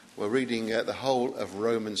we're reading the whole of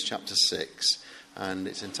Romans chapter 6, and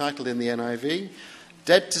it's entitled in the NIV,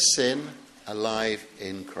 Dead to Sin, Alive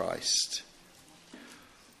in Christ.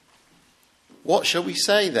 What shall we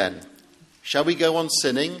say then? Shall we go on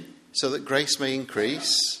sinning so that grace may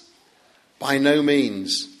increase? By no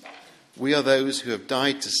means. We are those who have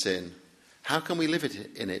died to sin. How can we live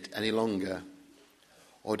in it any longer?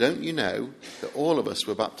 Or don't you know that all of us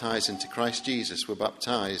were baptized into Christ Jesus, were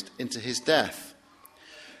baptized into his death?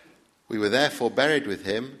 We were therefore buried with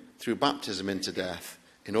him through baptism into death,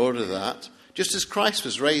 in order that, just as Christ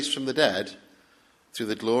was raised from the dead, through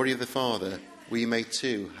the glory of the Father, we may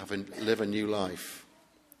too live a new life.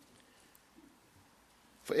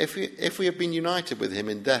 For if we have been united with him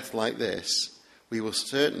in death like this, we will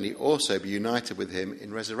certainly also be united with him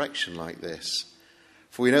in resurrection like this.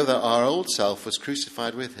 For we know that our old self was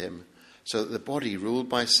crucified with him, so that the body ruled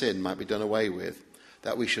by sin might be done away with,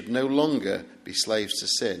 that we should no longer be slaves to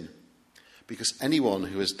sin, because anyone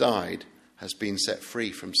who has died has been set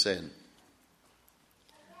free from sin.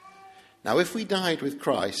 Now if we died with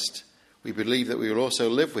Christ, we believe that we will also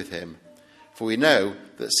live with him, for we know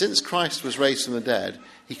that since Christ was raised from the dead,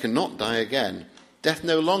 he cannot die again. Death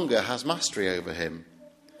no longer has mastery over him.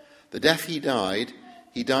 The death he died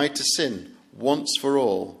to sin once for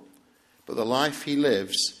all, but the life he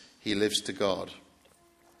lives to God.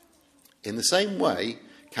 In the same way,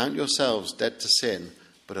 count yourselves dead to sin,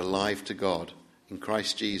 but alive to God in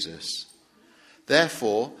Christ Jesus.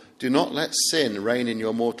 Therefore, do not let sin reign in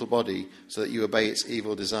your mortal body so that you obey its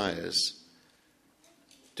evil desires.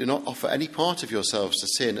 Do not offer any part of yourselves to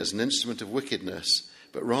sin as an instrument of wickedness,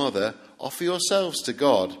 but rather offer yourselves to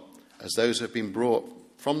God as those who have been brought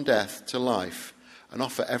from death to life, and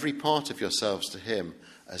offer every part of yourselves to him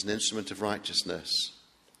as an instrument of righteousness.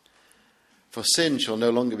 For sin shall no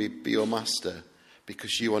longer be your master,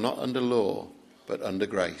 because you are not under law, but under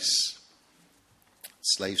grace.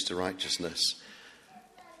 Slaves to righteousness.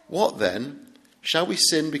 What then? Shall we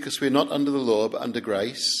sin because we are not under the law, but under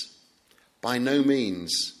grace? By no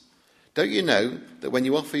means. Don't you know that when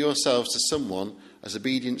you offer yourselves to someone as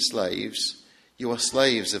obedient slaves, you are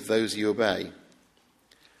slaves of those you obey?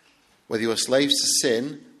 Whether you are slaves to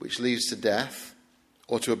sin, which leads to death,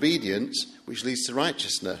 or to obedience, which leads to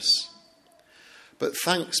righteousness. But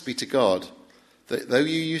thanks be to God that though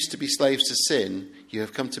you used to be slaves to sin, you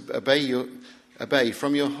have come to obey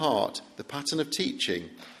from your heart the pattern of teaching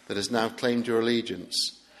that has now claimed your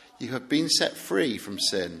allegiance. You have been set free from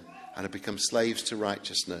sin and have become slaves to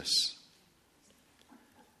righteousness.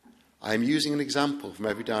 I am using an example from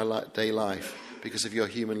everyday life because of your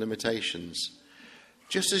human limitations.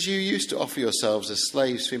 Just as you used to offer yourselves as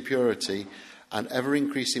slaves to impurity and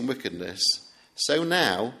ever-increasing wickedness, so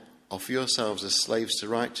now offer yourselves as slaves to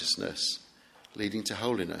righteousness, leading to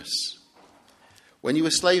holiness. When you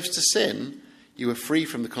were slaves to sin, you were free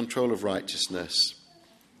from the control of righteousness.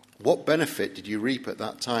 What benefit did you reap at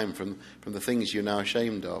that time from the things you're now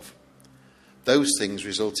ashamed of? Those things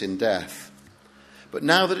result in death. But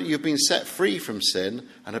now that you've been set free from sin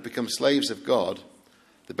and have become slaves of God,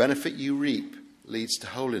 the benefit you reap leads to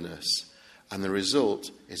holiness, and the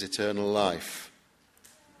result is eternal life.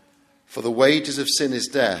 For the wages of sin is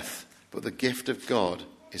death, but the gift of God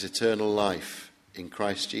is eternal life in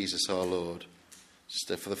Christ Jesus our Lord.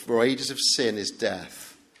 So for the wages of sin is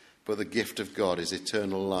death, but the gift of God is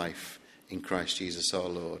eternal life in Christ Jesus our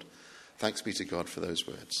Lord. Thanks be to God for those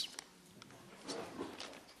words.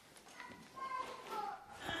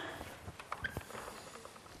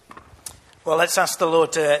 Well, let's ask the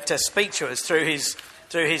Lord to speak to us through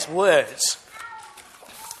his words.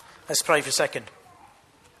 Let's pray for a second.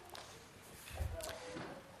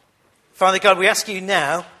 Father God, we ask you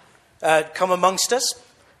now, come amongst us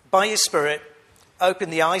by your Spirit, open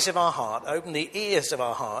the eyes of our heart, open the ears of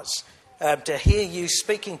our hearts to hear you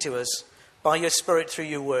speaking to us by your Spirit through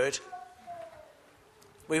your word.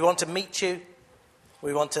 We want to meet you.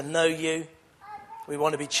 We want to know you. We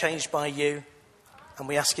want to be changed by you. And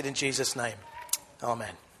we ask it in Jesus' name.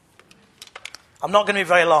 Amen. I'm not going to be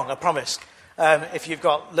very long, I promise, if you've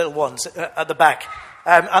got little ones at the back.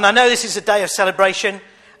 And I know this is a day of celebration,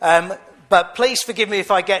 but please forgive me if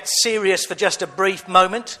I get serious for just a brief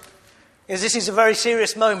moment, because this is a very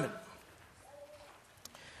serious moment.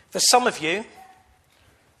 For some of you,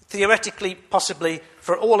 theoretically, possibly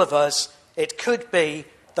for all of us, it could be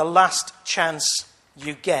the last chance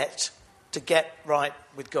you get to get right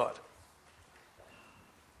with God.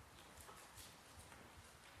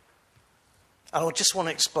 And I just want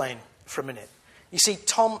to explain for a minute. You see,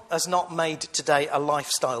 Tom has not made today a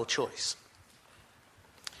lifestyle choice.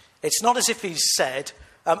 It's not as if he's said,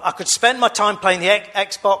 I could spend my time playing the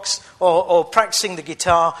Xbox or practicing the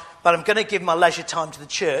guitar, but I'm going to give my leisure time to the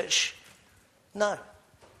church. No.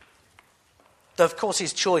 Though, of course,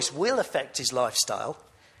 his choice will affect his lifestyle,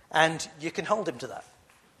 and you can hold him to that.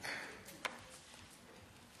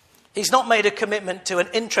 He's not made a commitment to an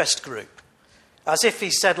interest group, as if he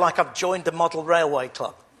said, like, I've joined the Model Railway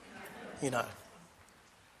Club, you know.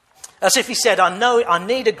 As if he said, I know I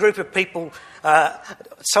need a group of people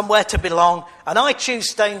somewhere to belong, and I choose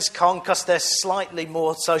Staines Con because they're slightly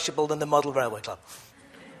more sociable than the Model Railway Club.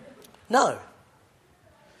 No.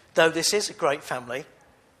 Though this is a great family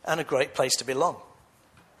and a great place to belong.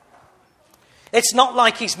 It's not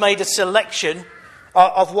like he's made a selection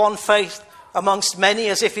of one faith amongst many,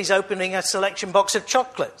 as if he's opening a selection box of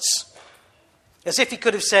chocolates. As if he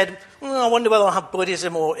could have said, I wonder whether I'll have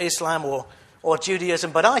Buddhism or Islam or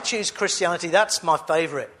Judaism, but I choose Christianity, that's my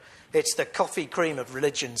favourite. It's the coffee cream of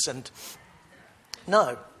religions. And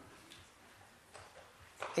no.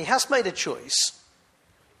 He has made a choice,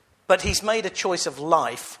 but he's made a choice of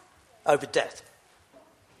life over death.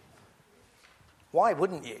 Why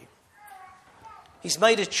wouldn't you? He's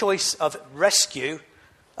made a choice of rescue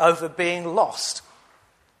over being lost.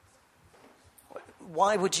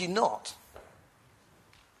 Why would you not?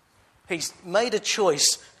 He's made a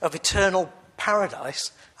choice of eternal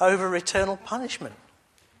paradise over eternal punishment.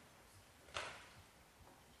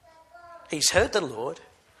 He's heard the Lord,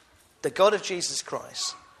 the God of Jesus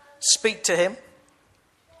Christ, speak to him.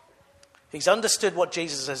 He's understood what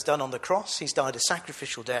Jesus has done on the cross. He's died a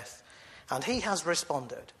sacrificial death. And he has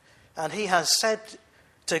responded. And he has said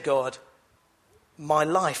to God, my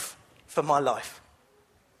life for my life.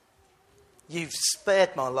 You've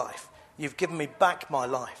spared my life. You've given me back my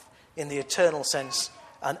life in the eternal sense.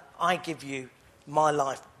 And I give you my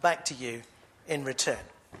life back to you in return.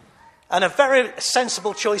 And a very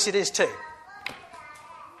sensible choice it is too.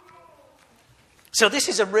 So this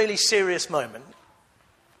is a really serious moment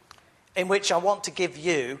in which I want to give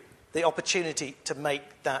you the opportunity to make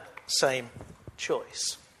that same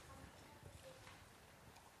choice.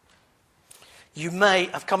 You may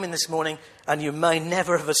have come in this morning and you may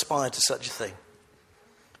never have aspired to such a thing.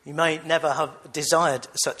 You may never have desired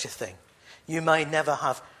such a thing. You may never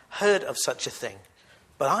have heard of such a thing.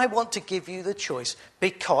 But I want to give you the choice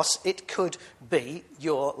because it could be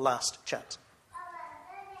your last chance.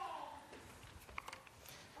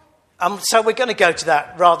 So we're going to go to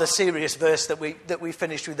that rather serious verse that we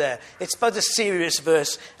finished with there. It's both a serious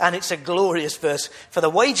verse and it's a glorious verse. For the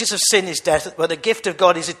wages of sin is death, but the gift of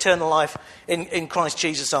God is eternal life in Christ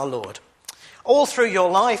Jesus our Lord. All through your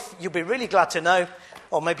life, you'll be really glad to know,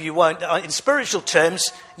 or maybe you won't, in spiritual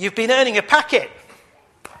terms, you've been earning a packet.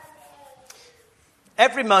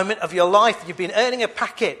 Every moment of your life, you've been earning a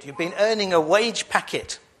packet. You've been earning a wage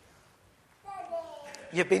packet.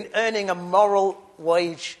 You've been earning a moral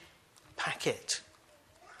wage packet.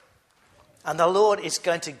 And the Lord is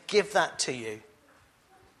going to give that to you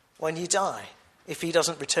when you die, if he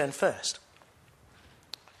doesn't return first.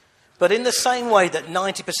 But in the same way that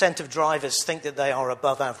 90% of drivers think that they are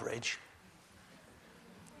above average,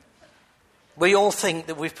 we all think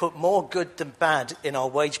that we've put more good than bad in our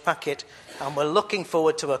wage packet and we're looking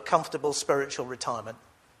forward to a comfortable spiritual retirement.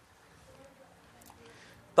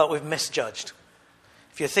 But we've misjudged.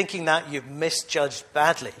 If you're thinking that, you've misjudged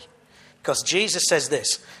badly. Because Jesus says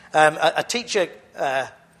this. A teacher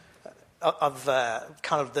of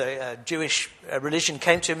kind of the Jewish religion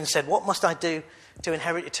came to him and said, what must I do to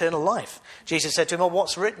inherit eternal life? Jesus said to him, well,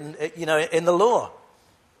 what's written in the law?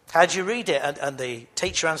 How do you read it? And the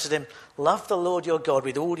teacher answered him, love the Lord your God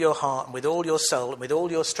with all your heart and with all your soul and with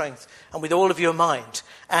all your strength and with all of your mind,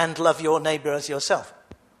 and love your neighbour as yourself.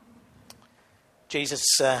 Jesus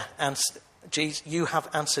answered, you have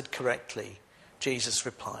answered correctly. Jesus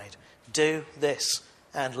replied, do this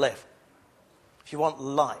and live. If you want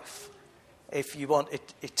life, if you want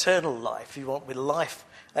eternal life, if you want with life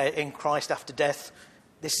in Christ after death,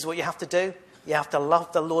 this is what you have to do. You have to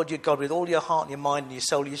love the Lord your God with all your heart and your mind and your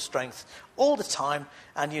soul and your strength all the time,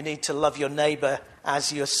 and you need to love your neighbour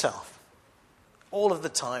as yourself. All of the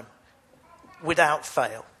time, without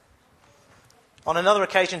fail. On another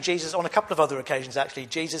occasion, on a couple of other occasions actually,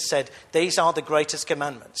 Jesus said, these are the greatest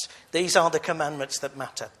commandments. These are the commandments that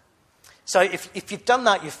matter. So if you've done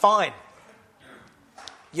that, you're fine.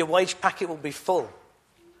 Your wage packet will be full.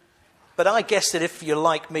 But I guess that if you're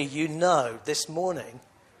like me, you know this morning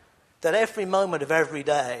that every moment of every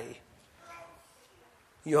day,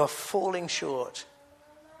 you're falling short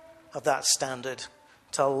of that standard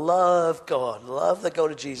to love God, love the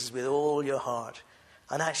God of Jesus with all your heart.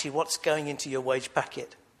 And actually what's going into your wage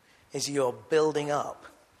packet is you're building up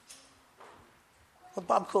what the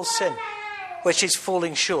Bible calls sin, which is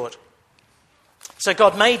falling short. So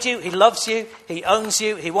God made you, he loves you, he owns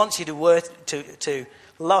you, he wants you to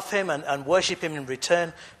love him and worship him in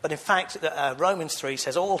return. But in fact, Romans 3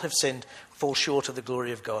 says all have sinned, fall short of the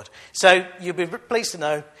glory of God. So you'll be pleased to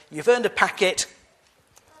know you've earned a packet,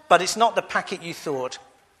 but it's not the packet you thought.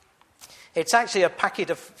 It's actually a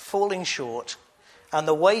packet of falling short, and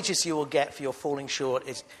the wages you will get for your falling short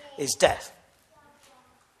is death.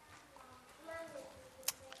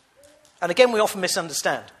 And again, we often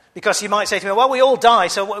misunderstand. Because you might say to me, well, we all die,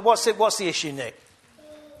 so what's the issue, Nick?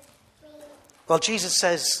 Well, Jesus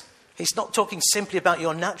says he's not talking simply about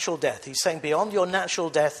your natural death. He's saying beyond your natural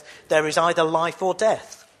death, there is either life or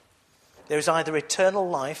death. There is either eternal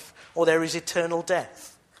life or there is eternal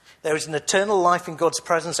death. There is an eternal life in God's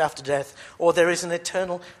presence after death, or there is an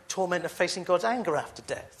eternal torment of facing God's anger after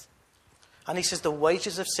death. And he says the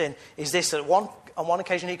wages of sin is this. On one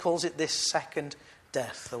occasion he calls it this second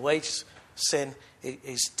death. The wages of sin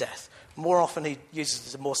is death. More often he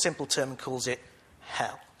uses a more simple term and calls it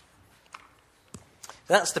hell.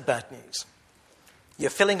 That's the bad news.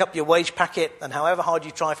 You're filling up your wage packet, and however hard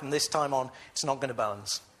you try from this time on, it's not going to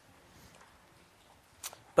balance.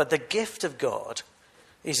 But the gift of God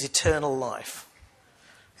is eternal life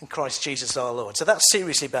in Christ Jesus our Lord. So that's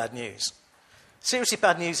seriously bad news. Seriously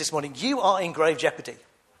bad news this morning. You are in grave jeopardy.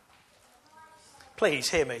 Please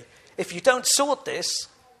hear me. If you don't sort this,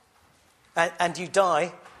 and you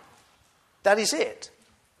die, that is it.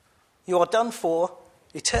 You are done for.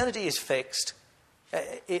 Eternity is fixed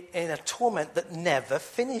in a torment that never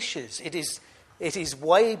finishes. It is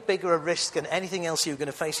way bigger a risk than anything else you're going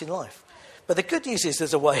to face in life. But the good news is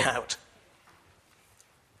there's a way out.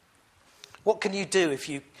 What can you do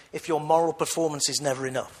if your moral performance is never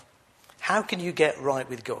enough? How can you get right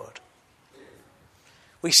with God?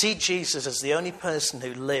 We see Jesus as the only person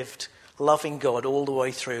who lived loving God all the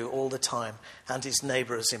way through, all the time, and his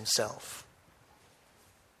neighbour as himself.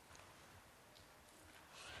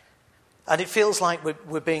 And it feels like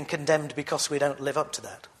we're being condemned because we don't live up to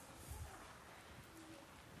that.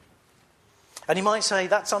 And you might say,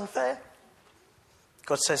 that's unfair.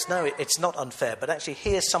 God says, no, it's not unfair, but actually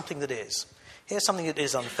here's something that is. Here's something that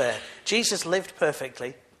is unfair. Jesus lived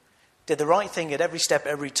perfectly, did the right thing at every step,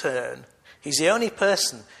 every turn. He's the only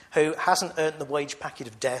person who hasn't earned the wage packet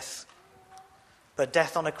of death. But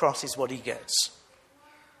death on a cross is what he gets.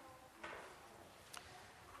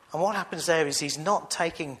 And what happens there is he's not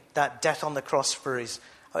taking that death on the cross for his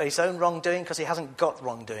own wrongdoing, because he hasn't got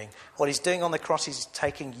wrongdoing. What he's doing on the cross is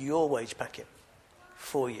taking your wage packet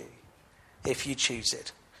for you, if you choose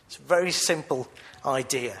it. It's a very simple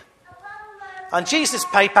idea. And Jesus'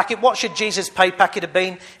 pay packet, what should Jesus' pay packet have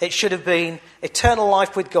been? It should have been eternal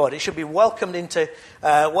life with God. It should be welcomed into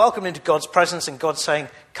God's presence, and God saying,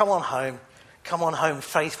 come on home,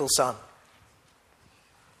 faithful son.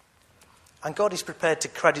 And God is prepared to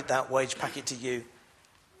credit that wage packet to you,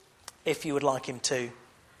 if you would like him to,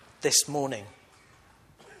 this morning.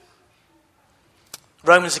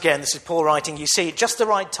 Romans again, this is Paul writing, you see, at just the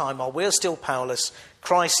right time, while we're still powerless,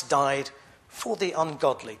 Christ died for the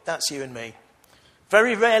ungodly. That's you and me.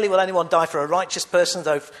 Very rarely will anyone die for a righteous person,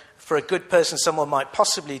 though for a good person someone might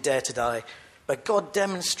possibly dare to die. But God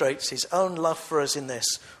demonstrates his own love for us in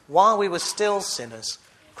this. While we were still sinners,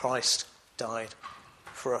 Christ died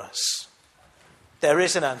for us. There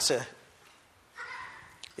is an answer.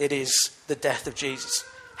 It is the death of Jesus.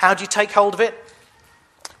 How do you take hold of it?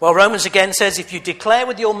 Well, Romans again says, if you declare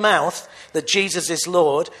with your mouth that Jesus is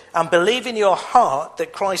Lord and believe in your heart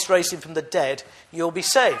that Christ raised him from the dead, you'll be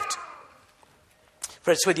saved.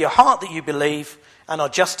 For it's with your heart that you believe and are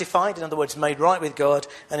justified, in other words, made right with God,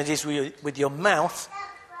 and it is with your mouth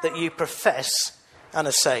that you profess and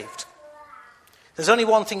are saved. There's only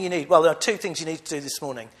one thing you need. Well, there are two things you need to do this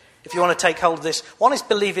morning if you want to take hold of this. One is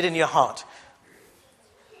believe it in your heart.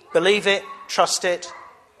 Believe it, trust it,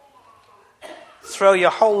 throw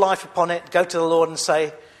your whole life upon it, go to the Lord and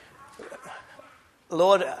say,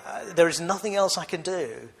 Lord, there is nothing else I can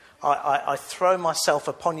do. I throw myself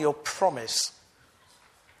upon your promise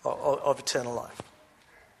of eternal life.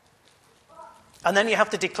 And then you have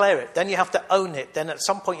to declare it. Then you have to own it. Then at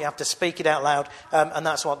some point you have to speak it out loud. And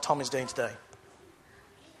that's what Tom is doing today.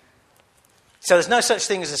 So there's no such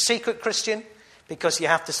thing as a secret Christian, because you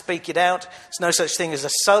have to speak it out. There's no such thing as a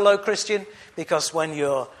solo Christian, because when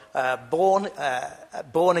you're born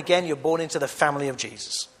again, you're born into the family of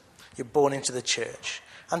Jesus. You're born into the church.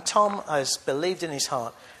 And Tom has believed in his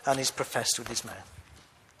heart and he's professed with his mouth.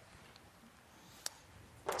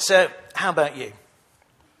 So, how about you?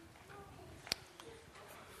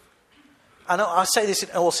 And I say this in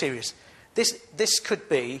all seriousness. This could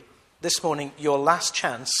be, this morning, your last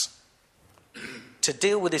chance to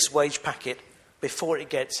deal with this wage packet before it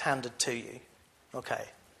gets handed to you. Okay.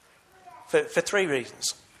 For 3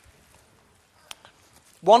 reasons.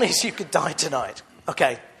 One is you could die tonight.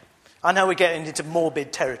 Okay. I know we're getting into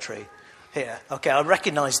morbid territory here. Okay, I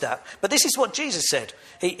recognise that. But this is what Jesus said.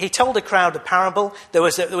 He told the crowd a parable. There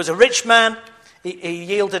was a rich man. He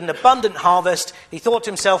yielded an abundant harvest. He thought to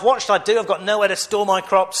himself, what should I do? I've got nowhere to store my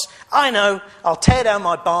crops. I know, I'll tear down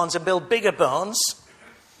my barns and build bigger barns.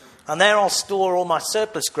 And there I'll store all my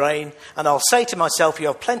surplus grain. And I'll say to myself, you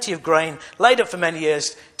have plenty of grain, laid up for many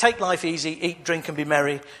years. Take life easy, eat, drink and be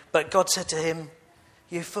merry. But God said to him,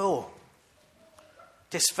 you fool.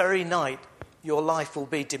 This very night, your life will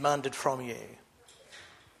be demanded from you.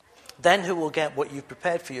 Then who will get what you've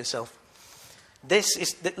prepared for yourself?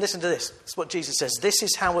 Listen to this. It's what Jesus says. This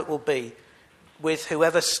is how it will be with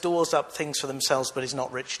whoever stores up things for themselves but is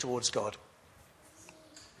not rich towards God.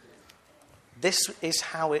 This is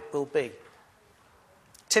how it will be.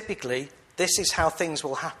 Typically, this is how things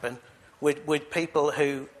will happen with people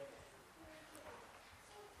who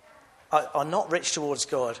are not rich towards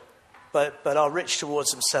God, but are rich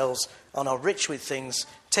towards themselves and are rich with things.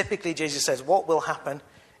 Typically, Jesus says, what will happen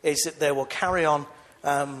is that they will carry on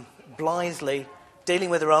blithely, dealing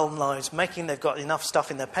with their own lives, they've got enough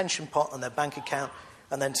stuff in their pension pot and their bank account,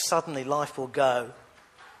 and then suddenly life will go.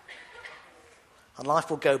 And life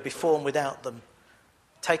will go before and without them,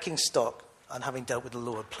 taking stock and having dealt with the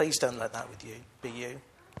Lord. Please don't let that be you.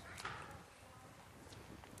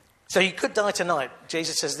 So you could die tonight.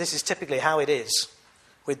 Jesus says this is typically how it is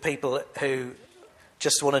with people who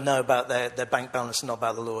just want to know about their bank balance and not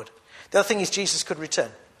about the Lord. The other thing is Jesus could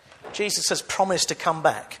return. Jesus has promised to come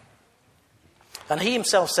back. And he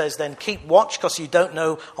himself says then, keep watch because you don't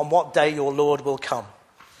know on what day your Lord will come.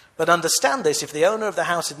 But understand this, if the owner of the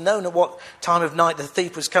house had known at what time of night the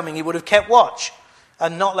thief was coming, he would have kept watch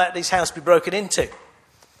and not let his house be broken into.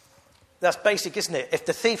 That's basic, isn't it? If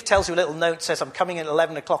the thief tells you a little note, says, I'm coming in at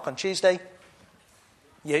 11 o'clock on Tuesday,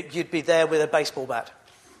 you'd be there with a baseball bat.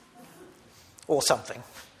 Or something.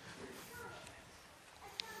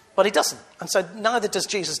 But he doesn't. And so neither does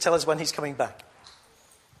Jesus tell us when he's coming back.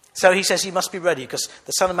 So he says you must be ready because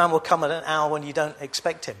the Son of Man will come at an hour when you don't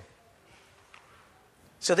expect him.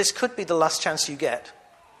 So this could be the last chance you get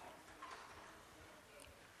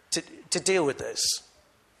to deal with this.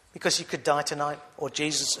 Because you could die tonight or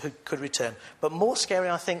Jesus who could return. But more scary,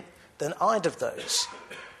 I think, than either of those.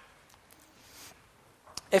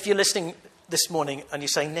 If you're listening this morning and you're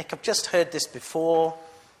saying, Nick, I've just heard this before.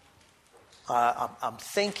 I'm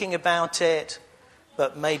thinking about it,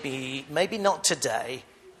 but maybe not today.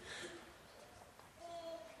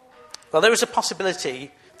 Well, there is a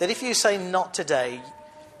possibility that if you say not today,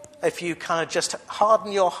 if you kind of just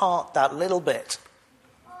harden your heart that little bit,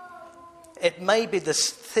 it may be the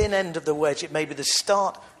thin end of the wedge. It may be the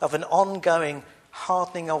start of an ongoing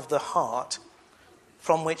hardening of the heart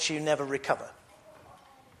from which you never recover.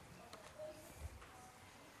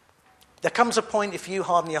 There comes a point if you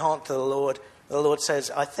harden your heart to the Lord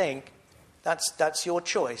says, I think that's your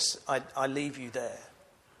choice. I leave you there.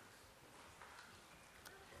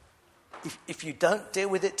 If you don't deal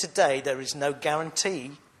with it today, there is no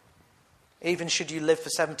guarantee, even should you live for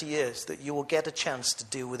 70 years, that you will get a chance to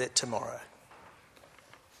deal with it tomorrow.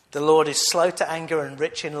 The Lord is slow to anger and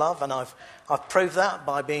rich in love, and I've proved that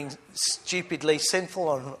by being stupidly sinful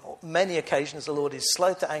on many occasions. The Lord is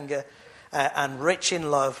slow to anger and rich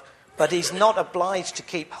in love, but he's not obliged to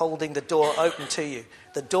keep holding the door open to you.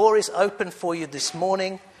 The door is open for you this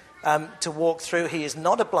morning to walk through. He is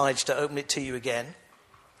not obliged to open it to you again.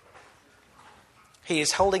 He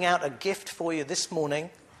is holding out a gift for you this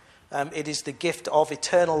morning. It is the gift of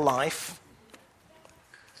eternal life.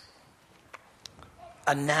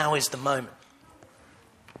 And now is the moment.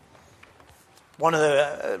 One of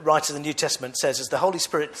the writers of the New Testament says, as the Holy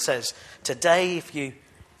Spirit says, today if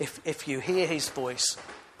you hear his voice,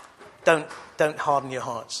 don't harden your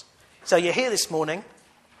hearts. So you're here this morning.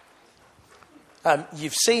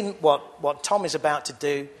 You've seen what Tom is about to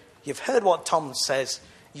do. You've heard what Tom says.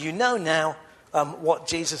 You know now what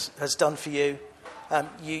Jesus has done for you.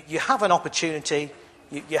 You have an opportunity.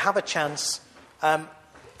 You have a chance.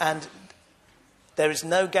 And there is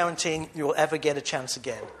no guaranteeing you will ever get a chance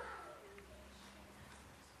again.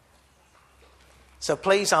 So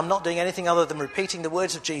please, I'm not doing anything other than repeating the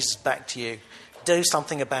words of Jesus back to you. Do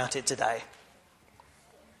something about it today.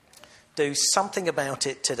 Do something about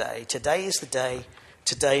it today. Today is the day.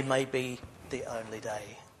 Today may be the only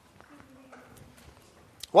day.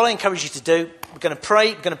 What I encourage you to do, we're going to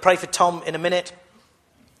pray. We're going to pray for Tom in a minute.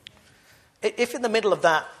 If in the middle of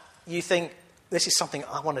that you think, this is something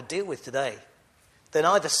I want to deal with today, then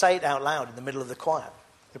either say it out loud in the middle of the choir,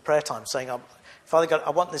 the prayer time, saying, Father God, I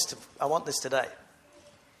want this today.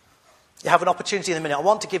 You have an opportunity in a minute. I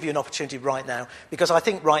want to give you an opportunity right now because I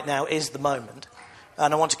think right now is the moment.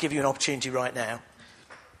 And I want to give you an opportunity right now.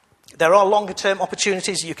 There are longer-term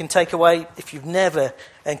opportunities you can take away if you've never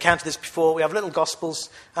encountered this before. We have little Gospels.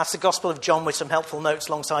 That's the Gospel of John with some helpful notes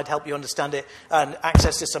alongside, help you understand it, and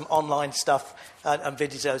access to some online stuff and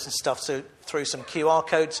videos and stuff through some QR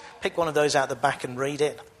codes. Pick one of those out the back and read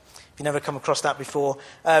it. If you've never come across that before.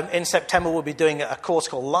 In September, we'll be doing a course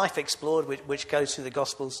called Life Explored, which goes through the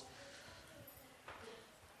Gospels.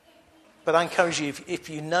 But I encourage you, if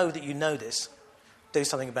you know that you know this, do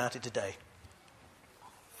something about it today.